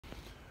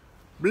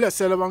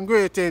Bless you and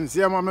greetings.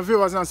 Yeah, man, my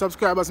viewers and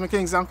subscribers, my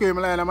kings and queens,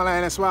 my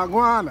lioness,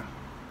 wagwan.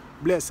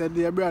 Blessed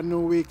day, brand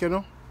new week, you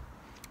know.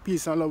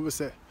 Peace and love, we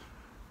say.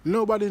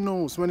 Nobody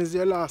knows when is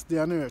your last day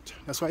on earth.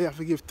 That's why you have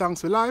to give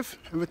thanks for life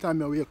every time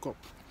you wake up.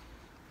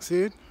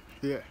 See it?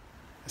 Yeah. You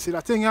see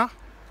that thing, yeah?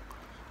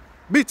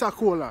 Bitter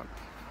cola.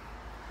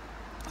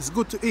 It's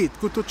good to eat,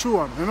 good to chew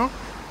on, you know?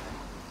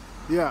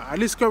 Yeah, I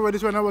discovered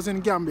it when I was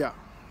in Gambia,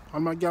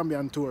 on my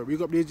Gambian tour. We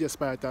got the DJ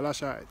Spirit,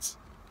 Lashites.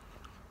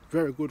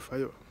 Very good for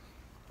you.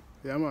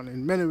 Yeah, man,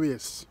 in many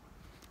ways.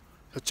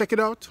 So check it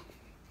out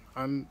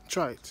and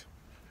try it.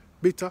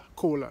 Bitter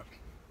cola.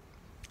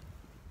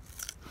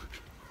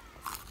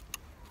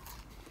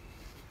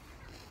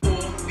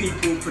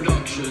 People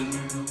production.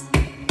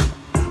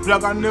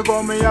 Vlog and the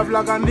go, me a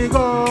vlog and the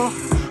go.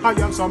 I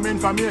have some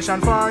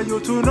information for you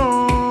to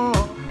know.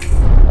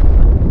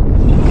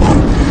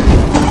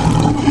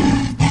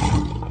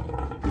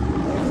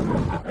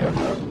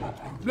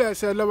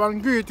 Blessed love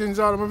and greetings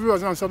all my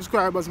viewers and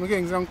subscribers, my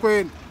kings and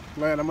queens.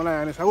 My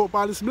lioness. I hope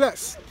all is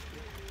blessed.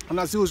 And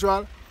as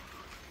usual,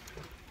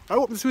 I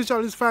hope the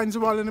spiritualist finds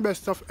you all in the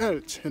best of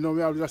health. You know,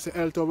 we always say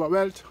health over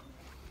wealth.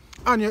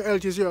 And your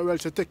health is your wealth,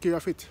 so take care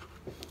of it.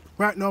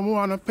 Right now, we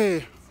want to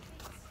pay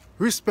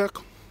respect,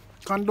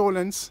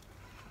 condolence,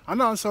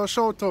 and also a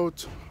shout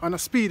out and a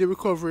speedy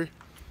recovery.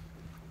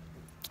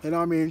 You know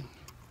what I mean?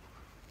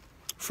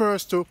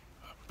 First to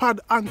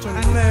Pad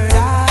Anthony.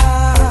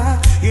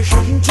 You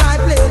shouldn't try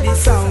play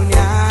this song,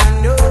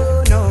 yeah, no.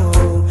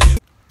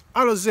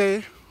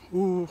 Alozade,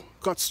 who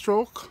got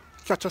stroke,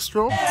 catch a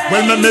stroke.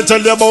 Well, let me tell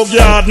you about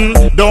garden,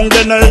 don't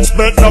get no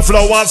expect no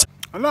flowers.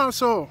 And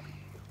also,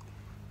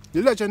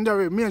 the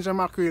legendary Major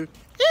Mackerel.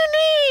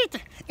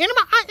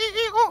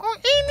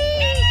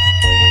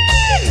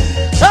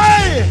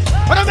 Hey!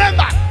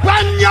 Remember,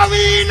 when you're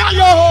in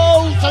your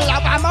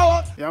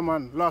house, Yeah,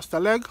 man, lost a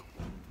leg,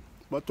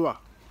 but what?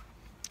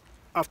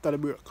 After the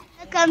break.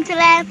 Welcome to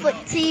Livefoot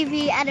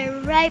TV at the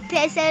right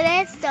place, so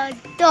let's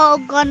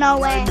don't go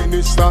nowhere.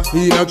 Minister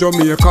in a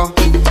Jamaica.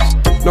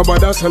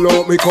 Nobody sell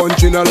out me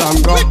country no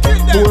longer.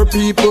 Poor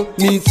people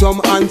need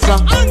some answer.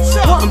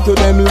 Come to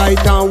them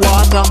light and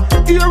water.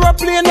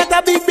 Aeroplane not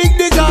a big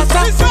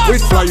disaster.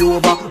 With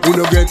flyover, we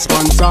no get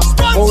sponsor.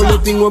 Only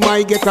thing we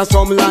might get a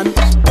some land.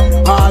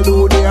 All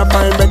who they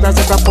find better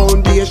set a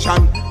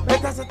foundation.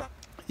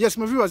 Yes,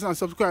 my viewers and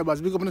subscribers,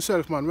 big up on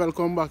yourself, man.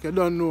 Welcome back. You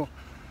don't know.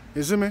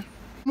 You see me?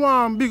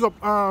 One big up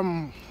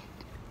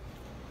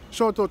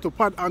shout out to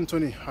Pad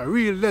Anthony, a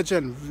real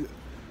legend,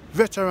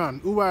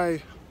 veteran who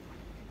I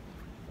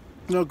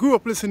grew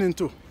up listening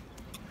to.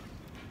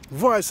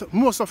 Voice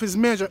most of his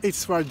major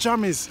hits for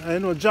Jammies. I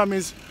know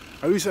Jammies.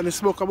 I recently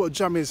spoke about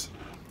Jammies.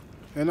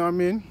 You know what I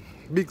mean?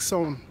 Big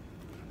sound,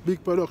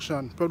 big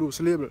production,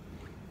 produce label.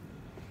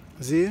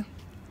 See?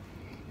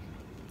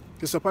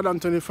 This Pad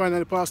Anthony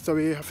finally passed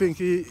away. I think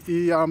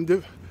he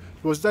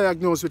was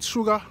diagnosed with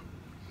sugar.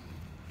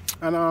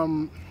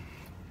 And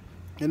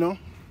you know,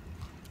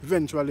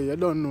 eventually, I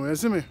don't know, you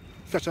see me?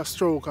 Catch a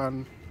stroke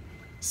and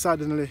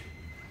suddenly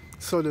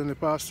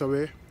passed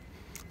away.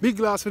 Big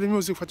glass for the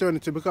music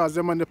fraternity because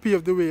them man they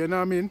paved the way, you know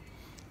what I mean?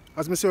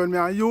 As me say when me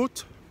a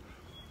youth,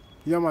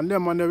 yeah man,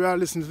 them man they were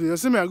listening to. You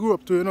see me, I grew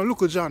up to, you know,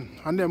 Luke John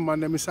and them man,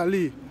 them Mr.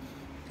 Lee,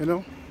 you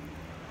know?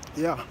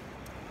 Yeah.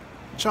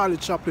 Charlie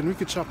Chaplin,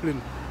 Ricky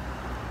Chaplin.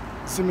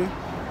 See me?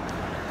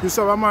 This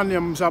have a man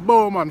named Mr.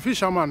 Bowman,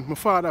 fisherman, my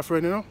father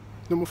friend, you know?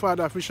 My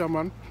father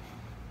fisherman.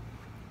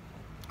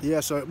 Yeah,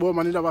 so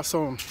Bowman did have a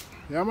sound.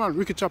 Yeah man,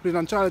 Ricky Chaplin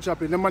and Charlie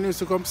Chaplin, them man used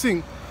to come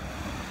sing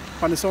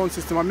on the sound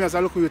system and me as I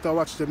look at it to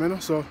watch them, you know.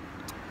 So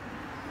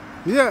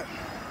yeah.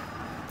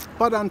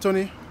 Pad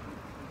Anthony,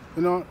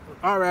 you know,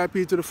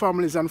 RIP to the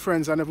families and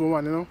friends and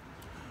everyone, you know.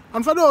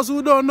 And for those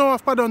who don't know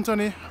of Pad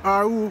Anthony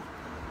or who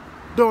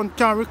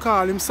can't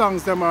recall him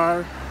songs them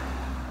are,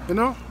 you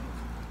know,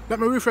 let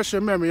me refresh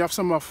your memory of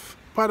some of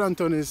Pad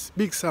Anthony's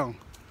big song.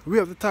 We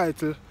have the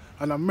title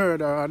and a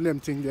murder and them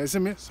things there, see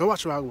me? So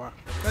watch what I want.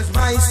 Cause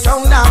my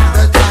sound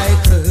have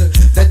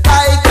the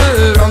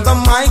title on the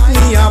mic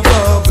me a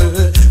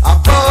bubble,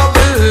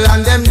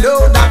 and them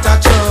know that a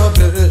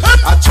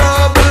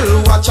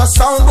trouble, watch a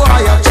sound boy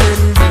a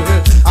tremble.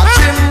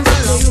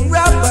 They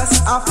rob us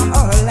of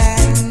our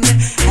land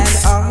and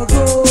our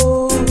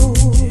gold.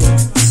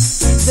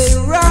 They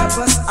rob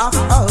us of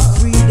our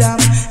freedom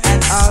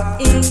and our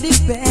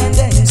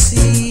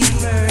independency.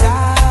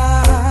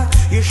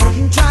 You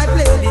shouldn't try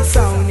play this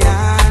song,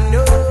 yeah,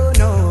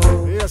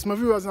 no. Yes, my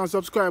viewers and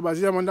subscribers,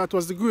 yeah man, that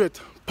was the great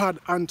Pad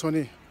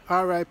Anthony.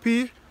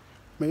 RIP,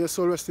 may your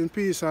soul rest in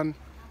peace and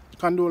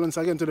condolence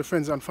again to the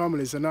friends and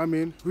families, and I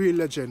mean, real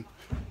legend.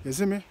 You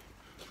see me?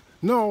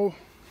 Now,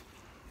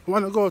 I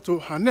want to go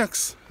to our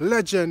next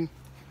legend,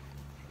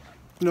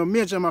 you know,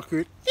 Major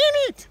Mackerel. In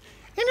it!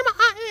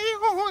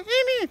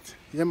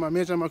 Yeah man,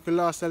 Major Mackerel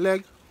lost a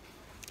leg.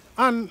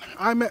 And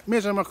I met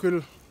Major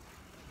Mackerel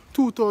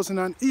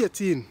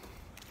 2018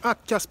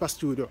 at Casper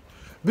Studio.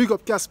 Big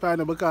up Casper, you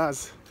know,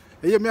 because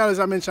you hear me always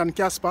mention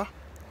Casper.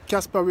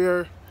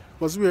 Casper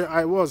was where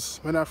I was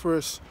when I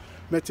first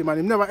met him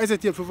and he never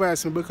hesitate to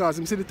voice me because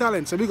he see the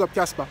talent. So big up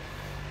Casper.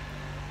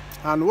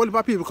 And all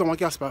the people come on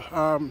Casper.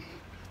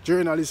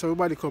 Journalists,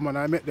 everybody come and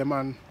I met them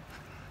and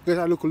get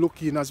a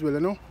look in as well, you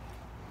know.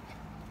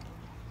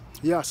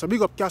 Yeah, so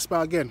big up Casper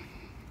again.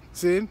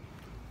 See?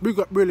 Big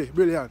up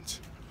brilliant.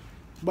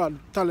 Bad,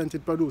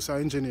 talented producer,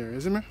 engineer, you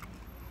see me?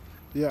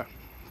 Yeah.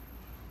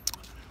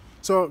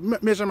 So,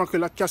 Major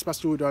Mackerel at Casper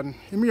studio and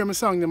he hear me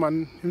song them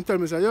and he tell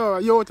me, say, yo,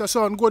 your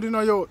son, good in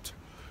your youth.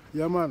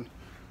 Yeah, man.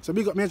 So,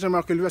 big up Major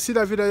Mackerel. If you see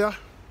that video, yeah,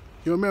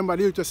 you remember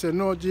the youth to say,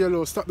 no,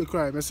 GLO, stop the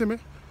crime, you see me?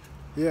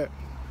 Yeah.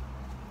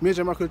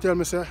 Major Mackerel tell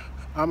me, say,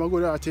 I'm a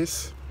good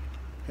artist.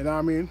 You know what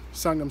I mean?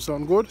 Song them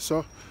sound good.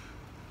 So,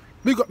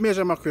 big up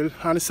Major Mackerel.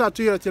 And it's sad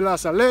to hear that he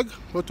lost a leg,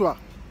 but what?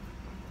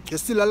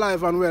 He's still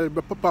alive and well,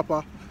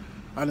 Papa.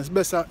 And it's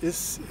best,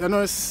 you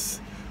know, it's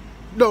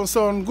don't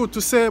sound good to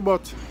say,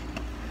 but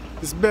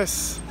it's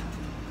best,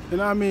 you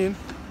know what I mean?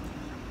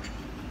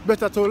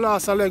 Better to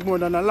lose a leg more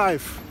than a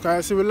life.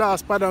 Because see, we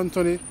lost Pad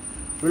Anthony,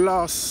 we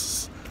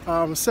lost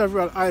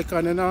several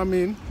icons, you know what I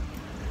mean?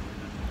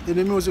 In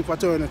the music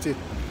fraternity.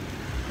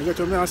 You get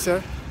what I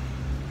say?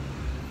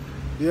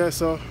 Yeah,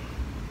 so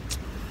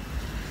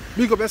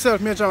big up yourself,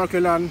 Major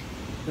Mackerel, and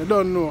you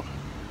don't know.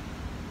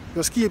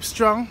 Just keep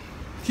strong,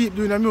 keep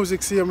doing the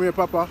music same way,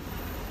 Papa.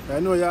 I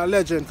know you're a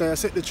legend because you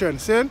set the trend,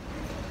 see?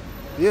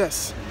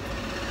 Yes.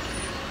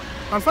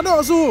 And for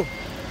those who,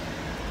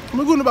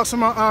 I'm going back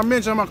some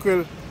Major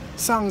Mackerel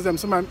songs them,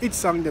 some hit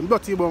song them,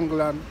 Dirty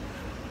Bungle and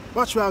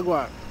watch where I go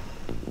on.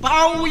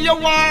 How you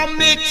want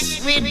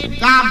mix with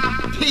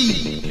them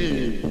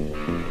people?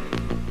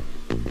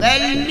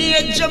 Well,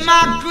 Major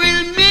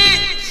Mackerel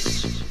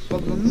mix,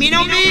 but me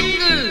no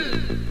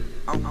mingle.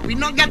 And we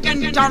not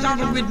getting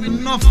tangled with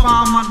no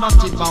farmer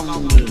dirty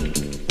bungle.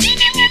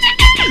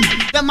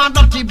 Them a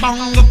dirty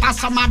bungle,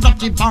 pass them a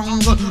dirty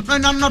bungle. No,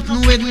 no,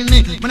 nothing with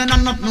me, but no,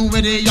 nothing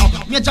with you.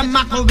 Major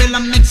Mackerel will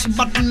mix,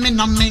 but me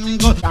no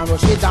mingle. Can't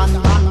rush it and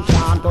man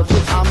can't touch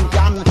it and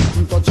can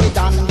touch it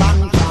and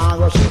man can't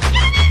rush it.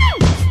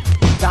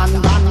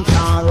 And man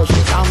can't rush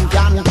it and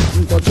can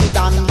touch it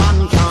and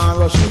man can't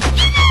rush it.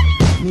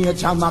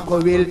 Major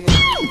Mackerel will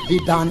be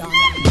done.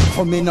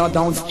 Coming out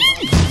down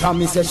from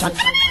me session.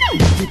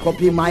 Pick up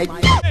your mic.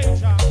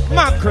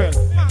 Mackerel,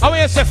 how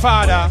you say,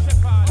 father?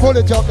 Pull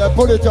it up there,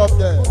 pull it up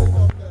there.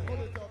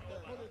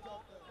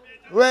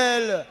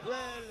 Well,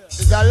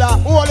 it's a lot.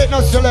 Hold it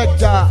no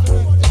selector.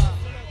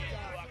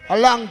 A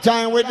long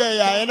time we're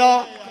there, you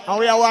know. And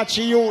we are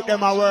watching you,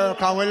 them a work,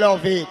 and we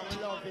love it.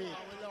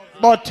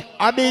 But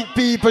a big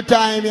people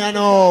time, you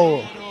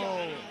know.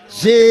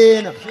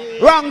 Seeing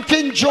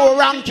Ranking Joe,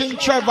 Ranking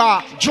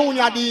Trevor,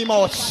 Junior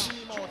Demos.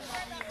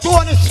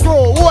 Tony Screw,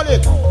 hold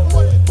it.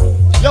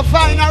 You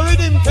find a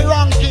rhythm for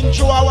Ranking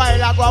Joe a while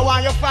ago. I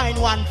want you find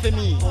one for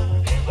me.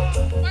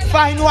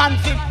 Find one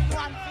for me.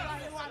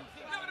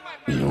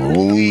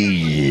 Oh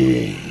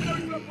yeah.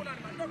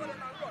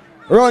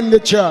 Run the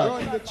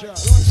track.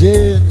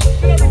 Zin.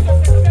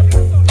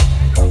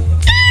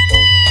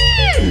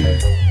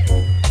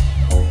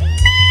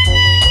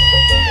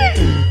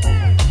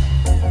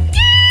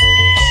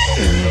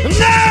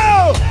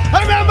 No!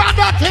 Remember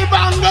dirty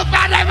bungle,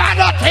 remember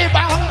dirty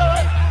bungle.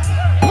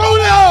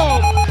 Pull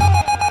up.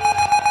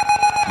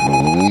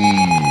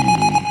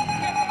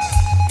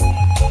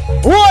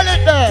 Hold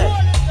it there.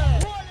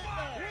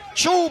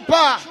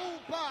 Trooper.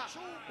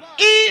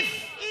 If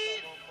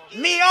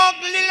me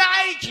ugly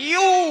like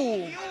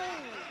you,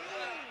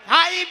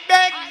 I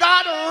beg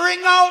God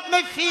wring out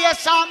my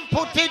face and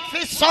put it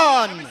for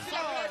sun.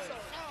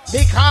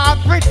 Because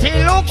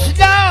pretty looks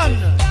done,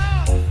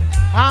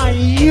 and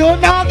you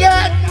don't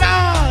get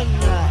none.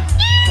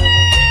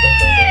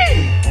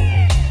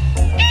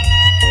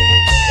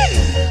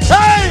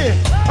 Hey,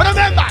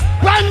 remember,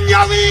 when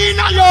you're in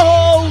your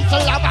house,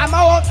 love a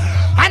mouth,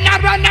 and I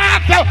run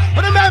after.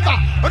 Remember,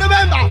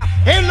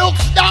 it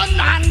looks done,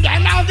 and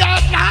then I'll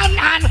get none,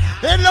 and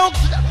it looks,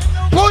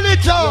 pull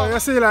it up. Yeah, you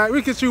see, like,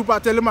 Wicked Trooper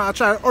tell the man I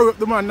try to hurry up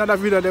the man, another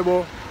video there,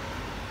 boy.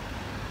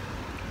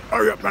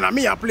 Hurry up, man,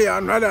 me a play,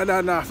 and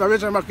da. So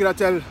Major Mackerel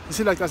tell, you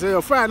see, like I say,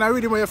 yo, fine, I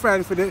really want your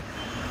friend for the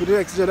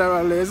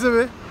ex-general, you see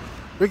me?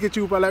 Wicked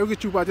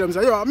Trooper tell me,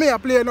 say, yo, me a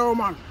play now,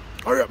 man.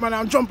 Hurry up, man,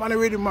 I'm jump on the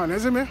rhythm, man, you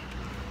see me?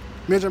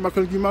 Major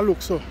Mackerel give me a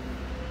look, so.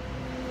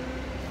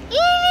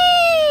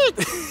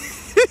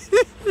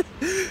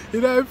 You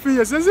know,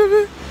 face, you see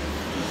me?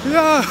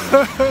 Yeah.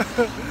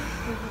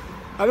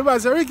 And the man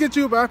say, Wicked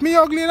Trooper, me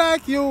ugly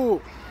like you.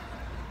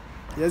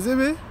 You see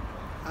me?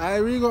 I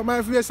ring up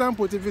my face and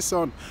put it for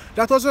son.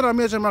 That was what a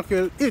Major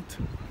Mackerel hit.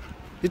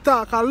 He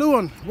talk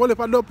alone. What if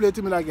I don't play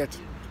to me I get?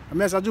 I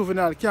mean, as a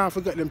juvenile, can't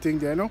forget them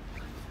things there, you know?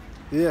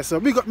 Yeah,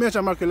 so big up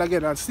Major Mackerel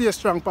again and stay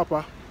strong,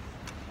 Papa.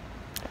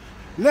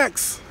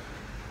 Next,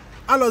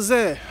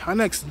 Alozade, our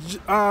next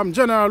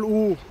general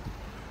who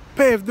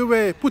paved the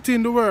way, put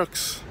in the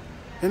works,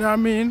 you know what I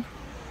mean?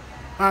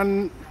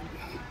 And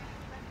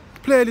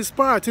played his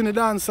part in the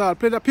dancehall,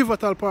 played a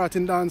pivotal part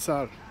in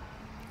dancehall,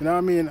 you know what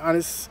I mean? And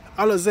it's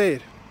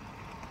Alozade.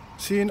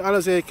 Seeing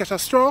Alozade catch a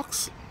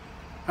strokes,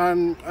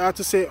 And I have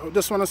to say,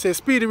 just want to say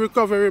speedy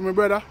recovery, my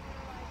brother.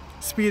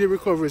 Speedy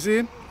recovery,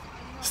 see?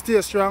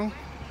 Stay strong.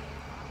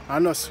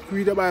 And just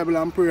read the Bible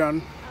and pray.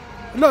 And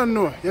I don't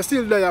know, you're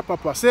still there,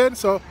 Papa said.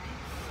 So,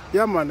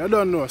 yeah, man, I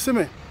don't know. See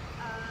me?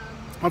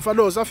 And for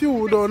those of you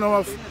who don't know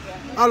of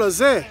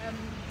Alozade,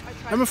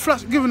 I'm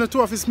giving you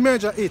 2 of his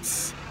major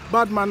hits,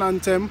 Bad Man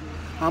Anthem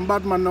and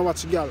Bad Man Now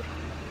Watch Girl.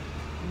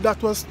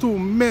 That was 2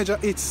 major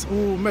hits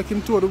who make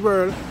him tour the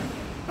world.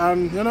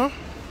 And, you know,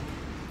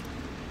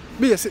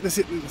 be a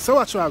sitting. So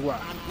watch what I go.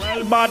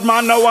 Well, bad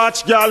man, no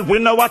watch, girl. We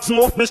know what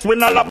smoke, miss. We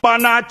no lap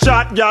on a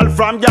chat, girl.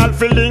 From girl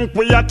feeling,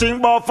 we a think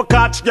about for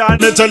catch, girl.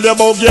 Me tell you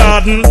about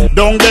garden.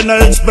 Don't get no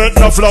expect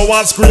no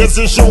flowers.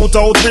 Crazy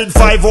shootout with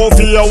 5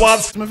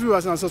 hours. My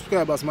viewers and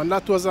subscribers, man,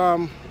 that was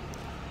the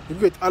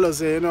great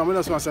Alozade. You know, I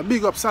just want to say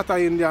big up Sata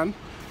Indian.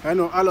 I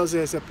know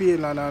Alozade is a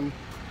Painland and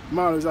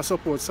man always a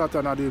support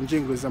Sata and doing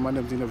jingles and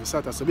them things every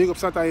Sata. So big up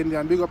Sata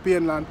Indian, big up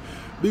Painland,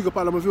 big up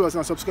all of my viewers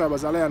and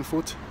subscribers, a Lion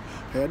Foot.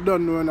 I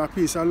don't know in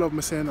peace and love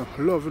me say no.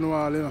 Love you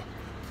all, you know.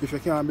 If you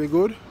can't be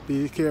good,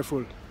 be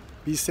careful.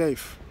 Be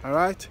safe.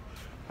 Alright?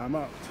 I'm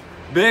out.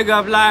 Big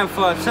up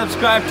Lionfoot.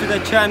 Subscribe to the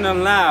channel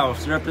now.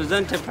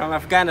 Represented from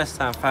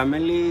Afghanistan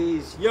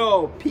families.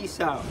 Yo, peace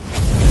out.